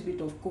have a little bit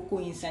of cocoa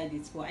inside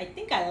it, but I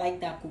think I like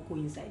that cocoa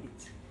inside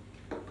it.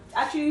 It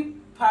actually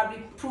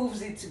probably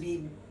proves it to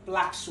be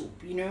black soap,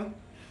 you know,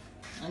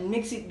 and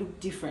makes it look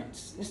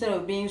different instead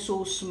of being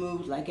so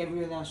smooth like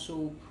every other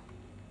soap.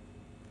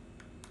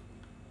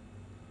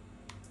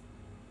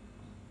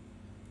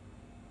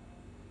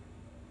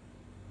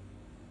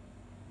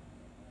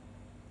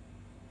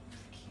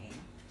 Okay,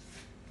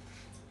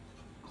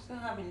 still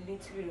have a little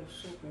bit of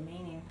soap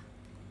remaining.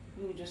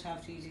 We will just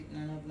have to use it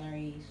in an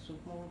ordinary soap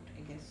mold,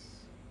 I guess.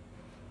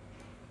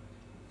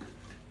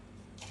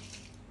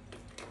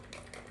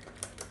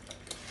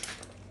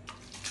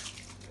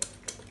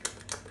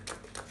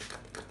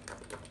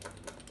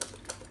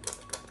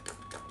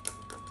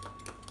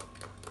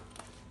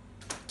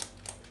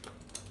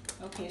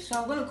 Okay, so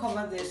I'm going to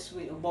cover this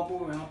with a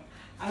bubble wrap.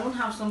 I don't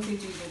have something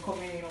to use in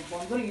covering it up,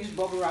 but I'm going to use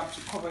bubble wrap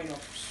to cover it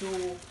up. So,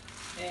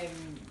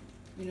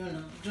 you know,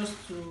 now, just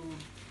to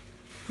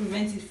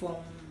prevent it from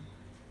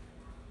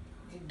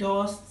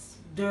dust,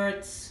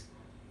 dirt,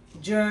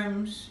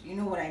 germs, you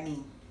know what I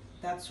mean.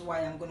 That's why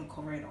I'm going to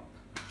cover it up.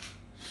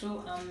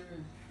 So,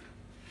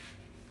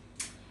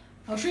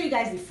 I'll show you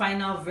guys the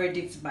final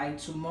verdict by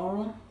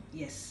tomorrow.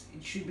 Yes,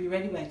 it should be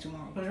ready by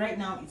tomorrow, but right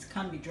now it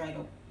can be dried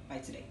up by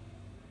today.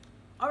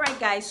 Alright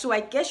guys, so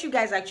I guess you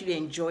guys actually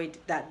enjoyed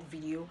that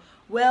video.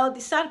 Well,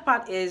 the sad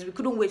part is we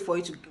couldn't wait for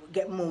it to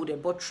get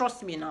molded, but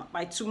trust me now,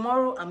 by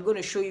tomorrow I'm going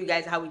to show you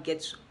guys how it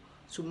gets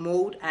to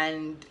mold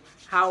and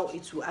how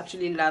it will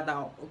actually lather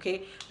out.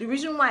 Okay, the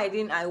reason why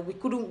we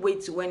couldn't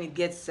wait when it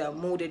gets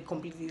molded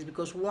completely is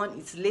because one,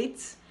 it's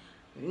late.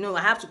 You know,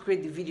 I have to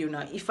create the video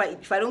now. If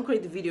I don't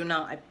create the video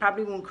now, I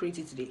probably won't create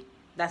it today.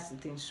 That's the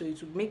thing. So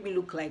it would make me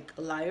look like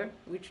a liar,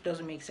 which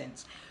doesn't make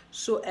sense.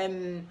 So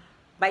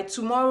by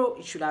tomorrow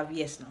it should have,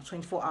 yes, now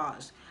 24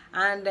 hours.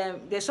 And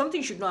there's something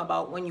you should know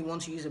about when you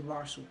want to use a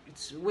bar soap.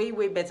 It's way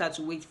better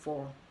to wait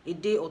for a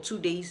day or 2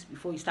 days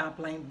before you start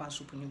applying bar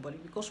soap on your body,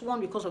 because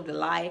one, because of the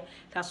lye,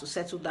 it has to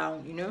settle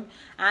down, you know.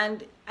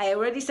 And I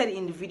already said it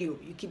in the video,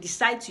 you can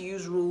decide to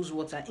use rose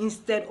water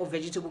instead of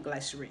vegetable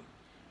glycerine.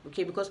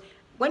 Okay, because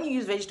when you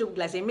use vegetable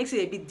glycerine, it makes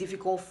it a bit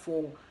difficult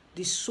for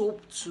the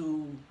soap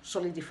to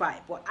solidify.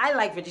 But I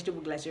like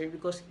vegetable glycerine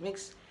because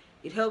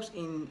it helps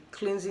in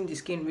cleansing the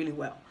skin really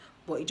well,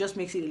 but it just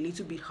makes it a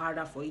little bit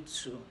harder for it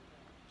to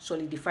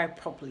solidify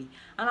properly.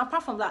 And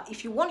apart from that,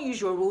 if you want to use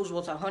your rose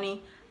water,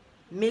 honey,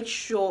 make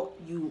sure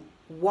you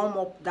warm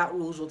up that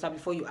rose water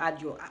before you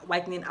add your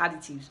whitening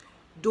additives.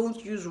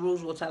 Don't use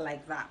rose water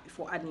like that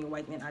before adding your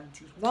whitening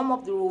additives. Warm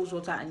up the rose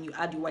water and you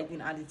add your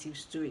whitening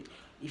additives to it.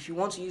 If you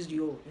want to use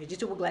your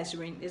vegetable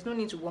glycerine, there's no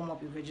need to warm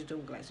up your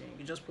vegetable glycerine.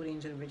 You just put it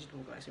into the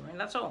vegetable glycerine,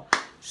 that's all.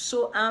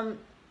 So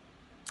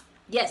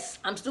yes,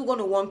 I'm still going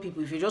to warn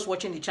people. If you're just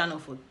watching the channel,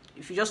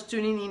 if you're just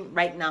tuning in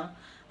right now,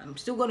 I'm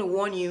still going to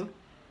warn you.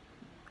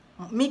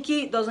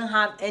 Mickey doesn't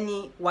have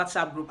any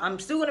WhatsApp group. I'm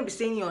still going to be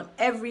saying it on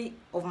every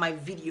of my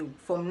video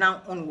from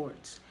now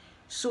onwards,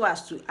 so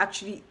as to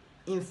actually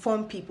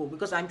inform people,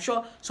 because I'm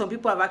sure some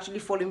people have actually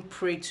fallen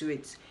prey to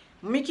it.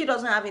 Mickey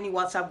doesn't have any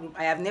WhatsApp group.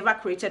 I have never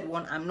created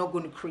one. I'm not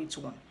going to create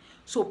one.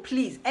 So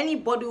please,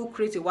 anybody who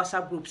creates a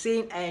WhatsApp group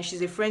saying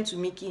she's a friend to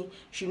Mickey,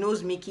 she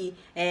knows Mickey,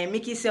 and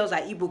Mickey sells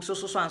her ebook, so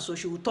and so,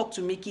 she will talk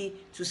to Mickey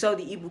to sell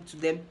the ebook to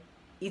them.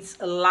 It's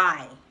a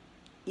lie.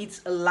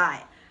 It's a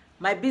lie.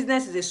 My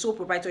business is a sole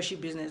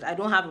proprietorship business.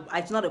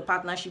 It's not a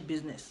partnership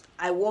business.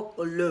 I work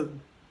alone.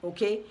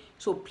 Okay,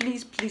 so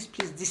please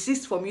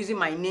desist from using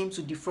my name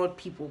to defraud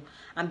people.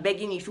 I'm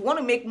begging you. If you want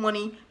to make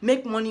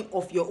money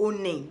off your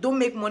own name. Don't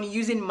make money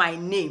using my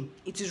name.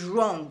 It is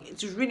wrong.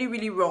 It is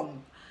really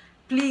wrong.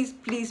 Please.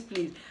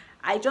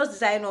 I just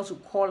decided not to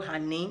call her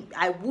name.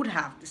 I would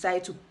have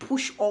decided to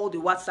push all the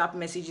WhatsApp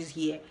messages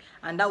here,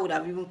 and that would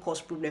have even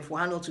caused problem for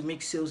her not to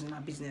make sales in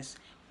her business.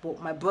 But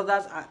my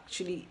brothers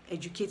actually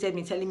educated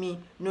me, telling me,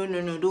 no,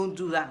 don't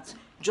do that.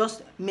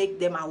 Just make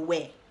them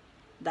aware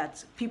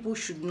that people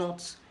should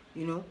not,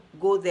 you know,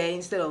 go there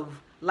instead of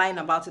lying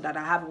about it that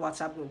I have a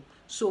WhatsApp group.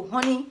 So,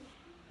 honey,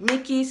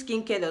 Mickey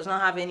Skincare does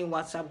not have any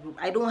WhatsApp group.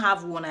 I don't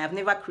have one. I have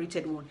never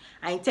created one.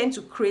 I intend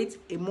to create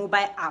a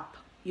mobile app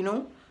you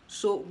know.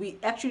 So we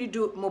actually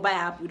do mobile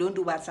app, we don't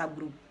do WhatsApp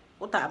group.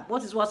 What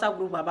is WhatsApp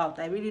group about?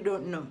 I really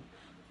don't know.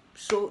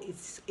 So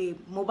it's a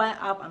mobile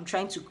app I'm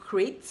trying to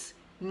create,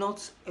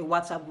 not a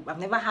WhatsApp group. I've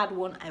never had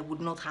one, I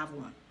would not have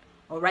one.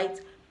 All right,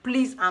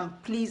 please and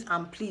please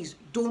and please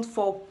don't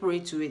fall prey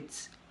to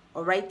it.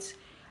 All right,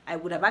 I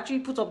would have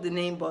actually put up the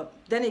name, but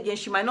then again,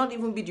 she might not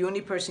even be the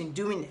only person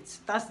doing it.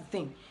 That's the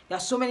thing. There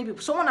are so many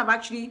people. Someone have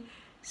actually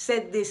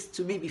said this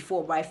to me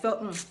before, but I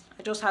felt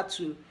I just had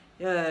to.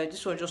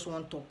 This one just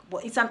won't talk,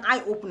 but it's an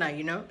eye opener,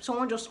 you know.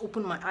 Someone just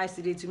opened my eyes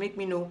today to make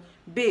me know,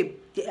 babe,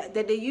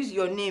 that they use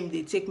your name,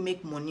 they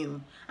make money,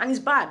 and it's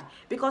bad,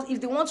 because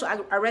if they want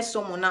to arrest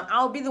someone now,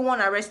 I'll be the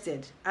one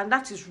arrested, and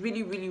that is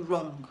really, really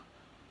wrong.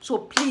 So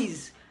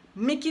please,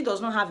 Mickey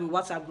does not have a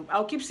WhatsApp group.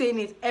 I'll keep saying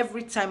it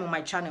every time on my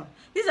channel.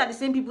 These are the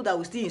same people that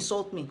will still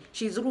insult me.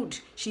 She's rude.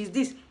 She's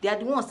this. They are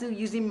the ones still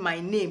using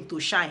my name to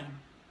shine.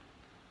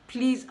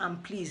 Please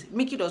and please,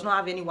 Mickey does not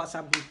have any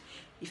WhatsApp group.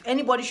 If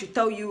anybody should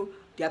tell you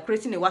they are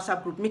creating a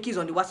WhatsApp group, Mickey's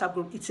on the WhatsApp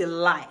group, it's a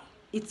lie.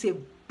 It's a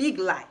big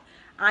lie.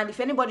 And if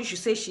anybody should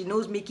say she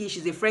knows Mickey,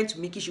 she's a friend to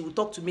Mickey, she will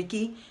talk to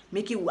Mickey,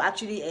 Mickey will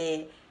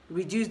actually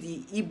reduce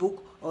the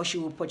ebook, or she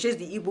will purchase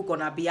the ebook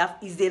on her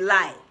behalf, is a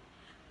lie.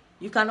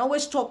 You can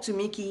always talk to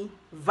Mickey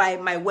via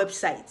my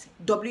website,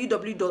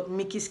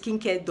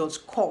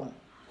 www.mickeyskincare.com,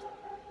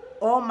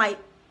 or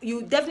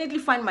you definitely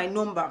find my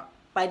number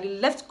by the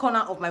left corner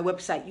of my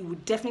website. You will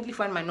definitely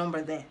find my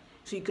number there.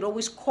 So you could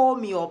always call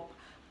me up,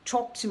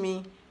 talk to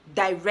me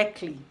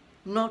directly,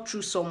 not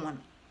through someone.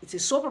 It's a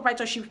sole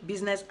proprietorship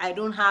business. I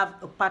don't have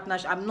a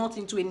partnership. I'm not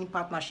into any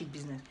partnership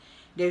business.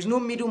 There's no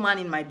middleman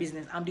in my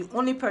business. I'm the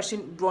only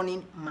person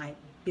running my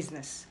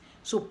business.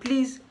 So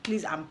please,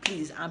 please, and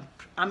please,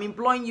 I'm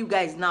imploring you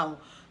guys now.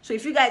 So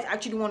if you guys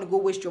actually want to go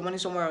waste your money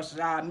somewhere else,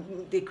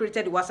 they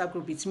created the WhatsApp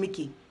group. It's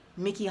Mickey.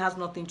 Mickey has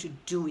nothing to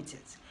do with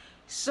it.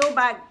 So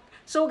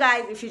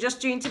guys, if you're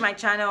just tuning to my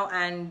channel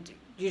and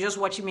you're just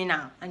watching me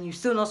now and you're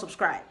still not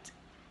subscribed,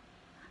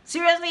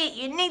 seriously,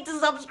 you need to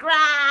subscribe.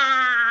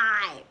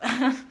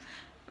 I'm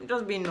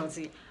just being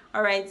naughty.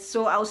 All right,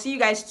 so I'll see you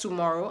guys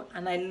tomorrow,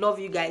 and I love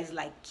you guys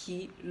like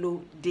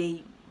kilo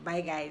day.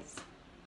 Bye guys.